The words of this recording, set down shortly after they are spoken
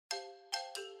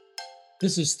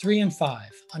This is 3 and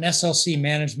 5 on SLC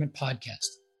Management Podcast.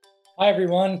 Hi,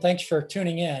 everyone. Thanks for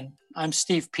tuning in. I'm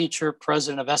Steve Peacher,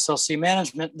 president of SLC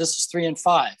Management. This is 3 and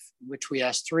 5, in which we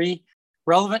ask 3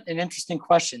 relevant and interesting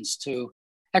questions to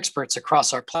experts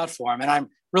across our platform. And I'm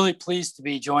really pleased to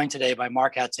be joined today by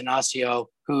Mark Attanasio,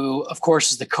 who, of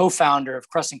course, is the co-founder of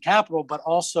Crescent Capital, but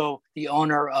also the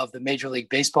owner of the Major League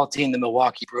Baseball team, the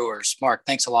Milwaukee Brewers. Mark,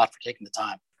 thanks a lot for taking the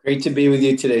time. Great to be with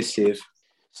you today, Steve.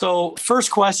 So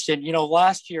first question,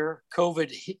 last year,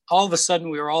 COVID, all of a sudden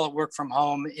we were all at work from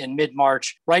home in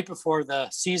mid-March, right before the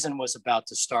season was about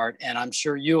to start. And I'm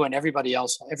sure you and everybody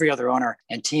else, every other owner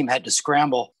and team had to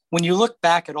scramble. When you look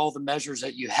back at all the measures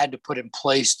that you had to put in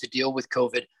place to deal with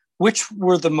COVID, which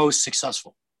were the most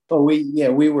successful? Well,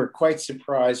 we were quite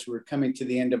surprised. We were coming to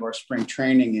the end of our spring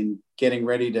training and getting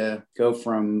ready to go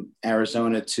from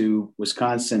Arizona to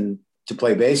Wisconsin to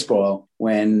play baseball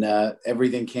when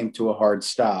everything came to a hard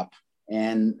stop.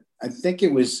 And I think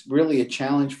it was really a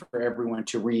challenge for everyone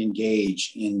to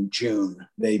re-engage in June.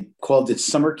 They called it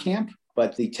summer camp,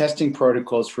 but the testing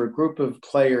protocols for a group of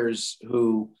players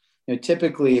who,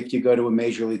 typically if you go to a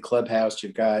major league clubhouse,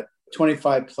 you've got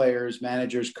 25 players,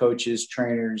 managers, coaches,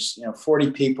 trainers, 40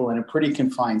 people in a pretty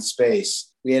confined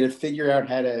space. We had to figure out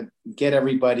how to get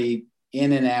everybody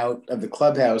in and out of the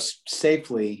clubhouse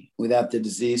safely without the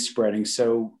disease spreading.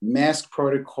 So mask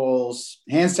protocols,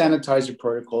 hand sanitizer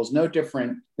protocols, no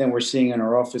different than we're seeing in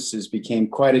our offices, became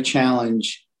quite a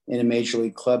challenge in a major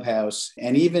league clubhouse,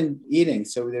 and even eating.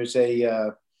 So there's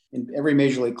in every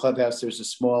major league clubhouse, there's a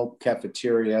small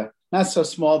cafeteria, not so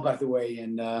small, by the way,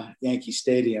 in Yankee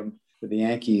Stadium for the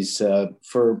Yankees.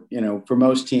 For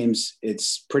most teams,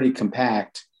 it's pretty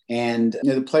compact. And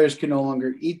the players could no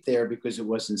longer eat there because it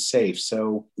wasn't safe.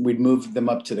 So we'd move them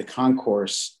up to the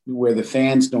concourse where the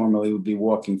fans normally would be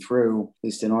walking through, at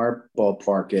least in our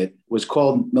ballpark. It was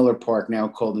called Miller Park, now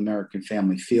called American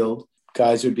Family Field.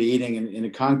 Guys would be eating in a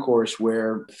concourse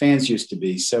where fans used to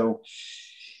be. So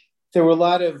there were a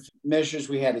lot of measures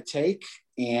we had to take.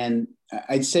 And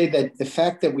I'd say that the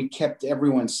fact that we kept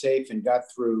everyone safe and got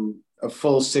through a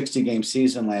full 60-game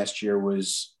season last year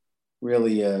was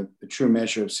really a true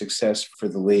measure of success for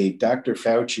the league. Dr.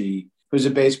 Fauci, who's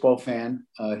a baseball fan,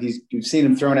 you've seen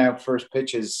him thrown out first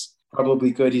pitches,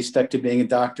 probably good. He's stuck to being a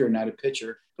doctor, not a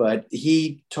pitcher. But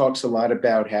he talks a lot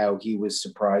about how he was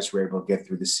surprised we were able to get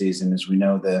through the season. As we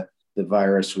know, the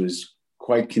virus was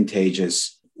quite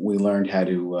contagious. We learned how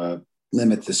to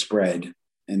limit the spread.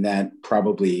 And that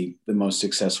probably the most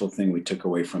successful thing we took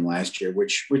away from last year,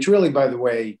 which really, by the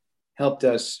way, helped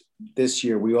us this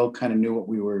year. We all kind of knew what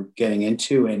we were getting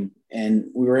into, and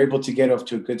we were able to get off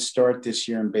to a good start this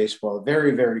year in baseball.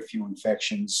 Very, very few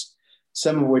infections,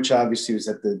 some of which obviously was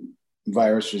that the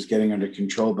virus was getting under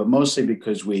control, but mostly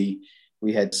because we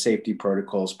had safety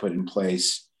protocols put in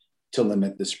place to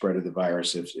limit the spread of the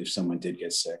virus if someone did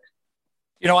get sick.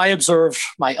 I observed,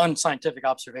 my unscientific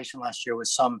observation last year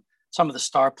was some of the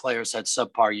star players had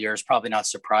subpar years, probably not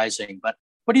surprising, but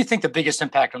what do you think the biggest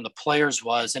impact on the players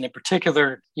was? And in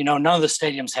particular, none of the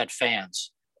stadiums had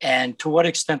fans. And to what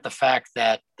extent the fact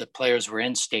that the players were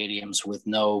in stadiums with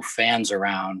no fans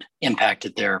around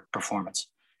impacted their performance?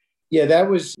 Yeah, that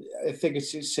was, I think, a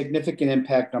significant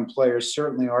impact on players,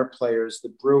 certainly our players. The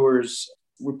Brewers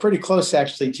were pretty close,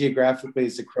 actually, geographically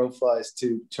as the crow flies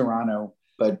to Toronto.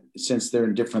 But since they're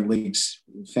in different leagues,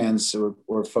 fans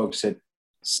or folks at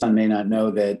Sun may not know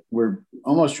that we're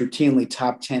almost routinely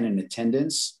top 10 in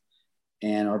attendance,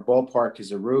 and our ballpark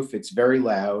is a roof. It's very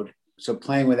loud. So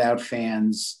playing without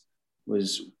fans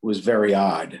was very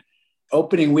odd.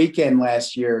 Opening weekend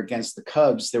last year against the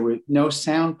Cubs, there were no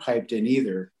sound piped in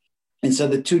either. And so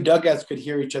the two dugouts could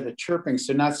hear each other chirping.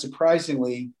 So not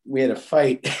surprisingly, we had a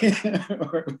fight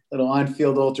or a little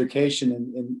on-field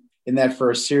altercation in that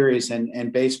first series,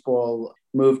 and baseball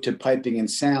moved to piping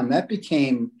and sound. That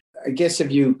became, I guess,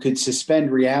 if you could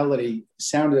suspend reality,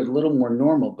 sounded a little more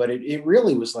normal, but it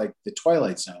really was like the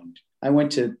Twilight Zone. I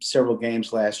went to several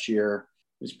games last year.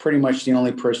 I was pretty much the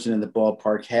only person in the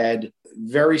ballpark, had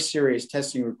very serious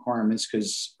testing requirements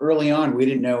because early on we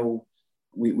didn't know,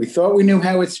 we thought we knew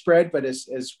how it spread, but as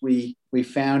we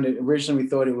found it, originally we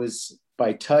thought it was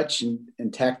by touch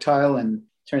and tactile, and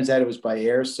turns out it was by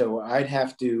air. So I'd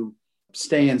have to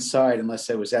stay inside unless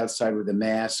I was outside with a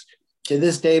mask. To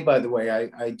this day, by the way,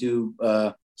 I do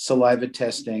saliva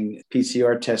testing,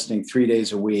 PCR testing 3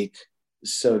 days a week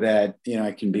so that,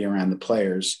 I can be around the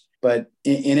players. But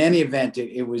in any event,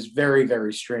 it was very,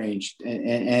 very strange.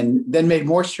 And then made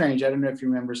more strange, I don't know if you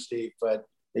remember, Steve, but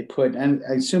they put, and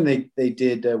I assume they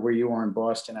did where you are in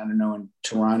Boston, I don't know, in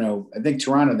Toronto. I think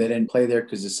Toronto, they didn't play there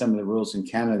because of some of the rules in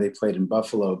Canada. They played in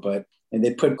Buffalo, but and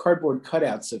they put cardboard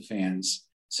cutouts of fans.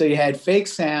 So you had fake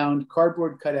sound,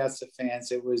 cardboard cutouts of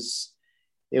fans. It was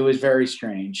very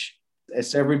strange.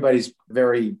 So everybody's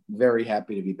very, very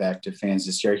happy to be back to fans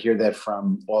this year. I hear that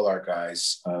from all our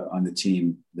guys on the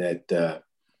team, that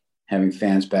having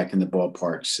fans back in the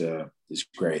ballparks is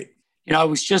great. I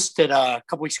was just at a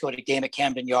couple weeks ago at a game at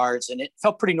Camden Yards, and it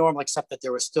felt pretty normal, except that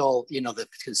there was still, the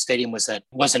stadium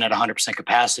wasn't at 100%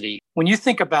 capacity. When you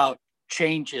think about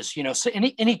changes, so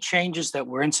any changes that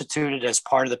were instituted as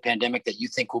part of the pandemic that you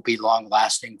think will be long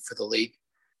lasting for the league?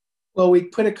 Well, we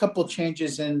put a couple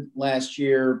changes in last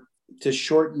year to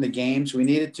shorten the games. We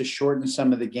needed to shorten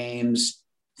some of the games,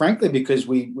 frankly, because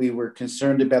we were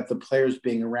concerned about the players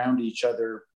being around each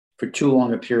other for too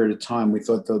long a period of time. We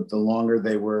thought the longer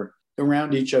they were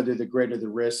around each other, the greater the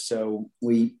risk. So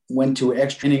we went to an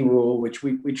extra inning rule, which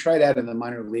we tried out in the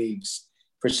minor leagues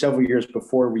for several years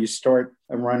before, where you start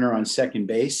a runner on second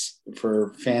base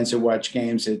for fans who watch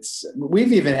games.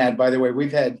 We've even had, by the way,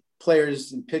 we've had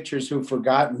players and pitchers who've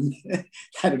forgotten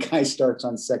that a guy starts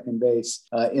on second base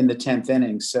in the 10th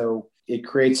inning. So it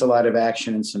creates a lot of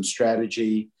action and some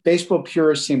strategy. Baseball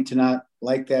purists seem to not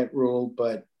like that rule,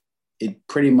 but it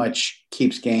pretty much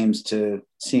keeps games to,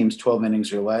 seems 12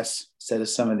 innings or less instead of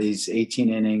some of these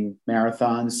 18-inning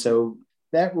marathons. So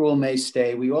that rule may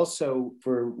stay. We also,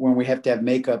 for when we have to have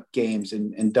makeup games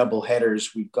and double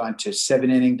headers, we've gone to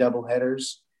 7-inning double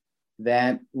headers.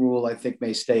 That rule, I think,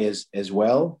 may stay as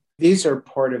well. These are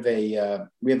part of we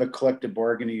have a collective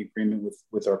bargaining agreement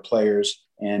with our players,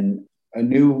 and a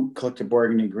new collective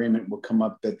bargaining agreement will come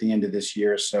up at the end of this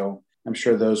year. So I'm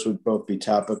sure those would both be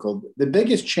topical. The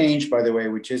biggest change, by the way,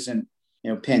 which isn't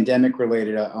pandemic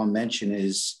related, I'll mention,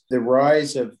 is the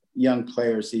rise of young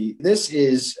players.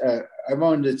 I've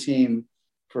owned a team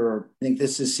for, I think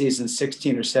this is season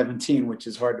 16 or 17, which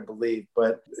is hard to believe,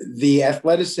 but the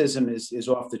athleticism is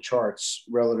off the charts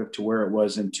relative to where it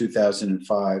was in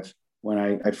 2005 when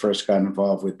I first got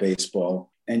involved with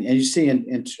baseball. And you see,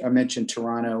 I mentioned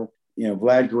Toronto,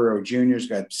 Vlad Guerrero Jr.'s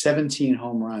got 17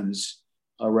 home runs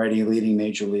already, leading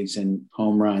major leagues in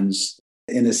home runs.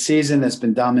 In a season that's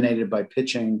been dominated by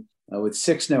pitching, with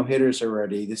 6 no-hitters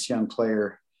already, this young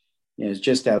player is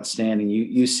just outstanding.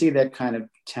 You see that kind of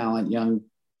talent, young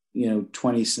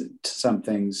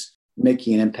 20-somethings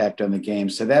making an impact on the game.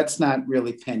 So that's not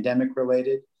really pandemic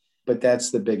related, but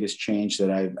that's the biggest change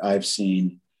that I've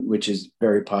seen, which is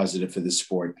very positive for the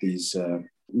sport. These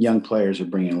young players are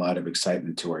bringing a lot of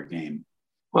excitement to our game.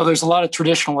 Well, there's a lot of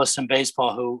traditionalists in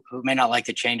baseball who may not like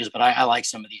the changes, but I like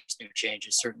some of these new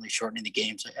changes. Certainly shortening the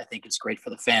games, I think it's great for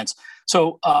the fans.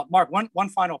 So, Mark, one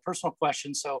final personal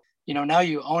question. So, now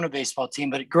you own a baseball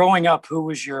team, but growing up, who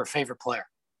was your favorite player?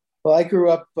 Well, I grew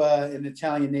up in an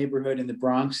Italian neighborhood in the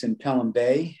Bronx in Pelham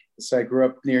Bay. So I grew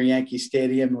up near Yankee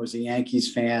Stadium, was a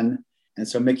Yankees fan. And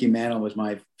so Mickey Mantle was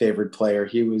my favorite player.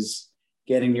 He was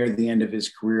getting near the end of his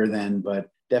career then, but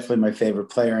definitely my favorite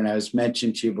player. And I was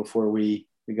mentioned to you before we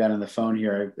got on the phone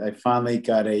here, I finally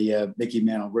got a Mickey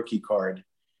Mantle rookie card.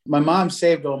 My mom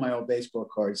saved all my old baseball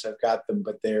cards. I've got them,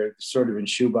 but they're sort of in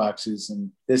shoe boxes.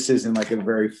 And this is in like a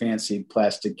very fancy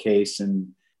plastic case.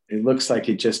 And it looks like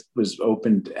it just was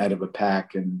opened out of a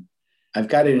pack. And I've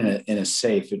got it in a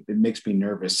safe. It makes me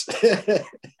nervous. But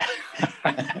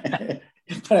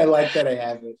I like that I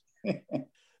have it.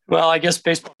 Well, I guess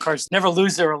baseball cards never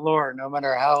lose their allure, no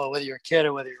matter whether you're a kid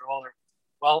or whether you're older.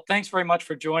 Well, thanks very much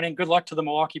for joining. Good luck to the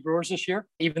Milwaukee Brewers this year,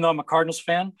 even though I'm a Cardinals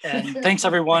fan. And thanks,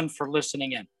 everyone, for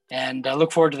listening in. And I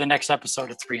look forward to the next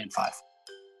episode of 3 and 5.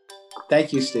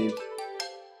 Thank you, Steve.